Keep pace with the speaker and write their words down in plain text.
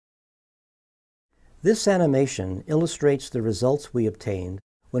This animation illustrates the results we obtained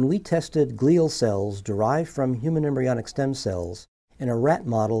when we tested glial cells derived from human embryonic stem cells in a rat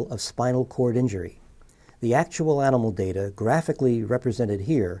model of spinal cord injury. The actual animal data, graphically represented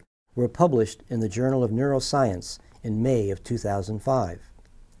here, were published in the Journal of Neuroscience in May of 2005.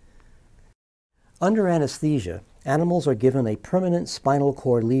 Under anesthesia, animals are given a permanent spinal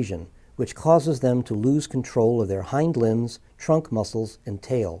cord lesion, which causes them to lose control of their hind limbs, trunk muscles, and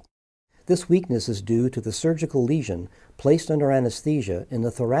tail. This weakness is due to the surgical lesion placed under anesthesia in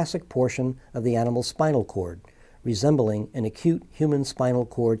the thoracic portion of the animal's spinal cord, resembling an acute human spinal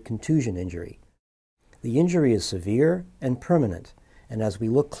cord contusion injury. The injury is severe and permanent, and as we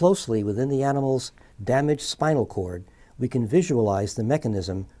look closely within the animal's damaged spinal cord, we can visualize the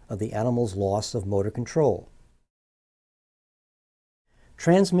mechanism of the animal's loss of motor control.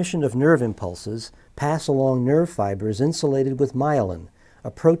 Transmission of nerve impulses pass along nerve fibers insulated with myelin,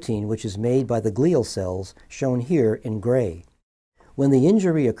 a protein which is made by the glial cells shown here in gray. When the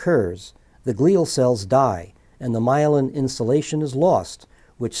injury occurs, the glial cells die and the myelin insulation is lost,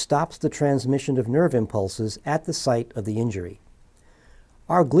 which stops the transmission of nerve impulses at the site of the injury.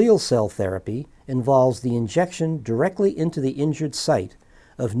 Our glial cell therapy involves the injection directly into the injured site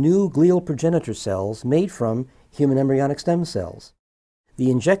of new glial progenitor cells made from human embryonic stem cells. The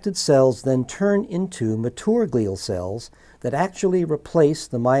injected cells then turn into mature glial cells that actually replace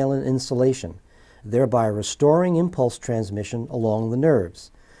the myelin insulation, thereby restoring impulse transmission along the nerves.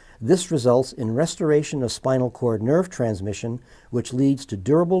 This results in restoration of spinal cord nerve transmission, which leads to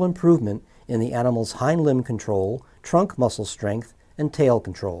durable improvement in the animal's hind limb control, trunk muscle strength, and tail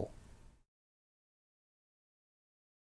control.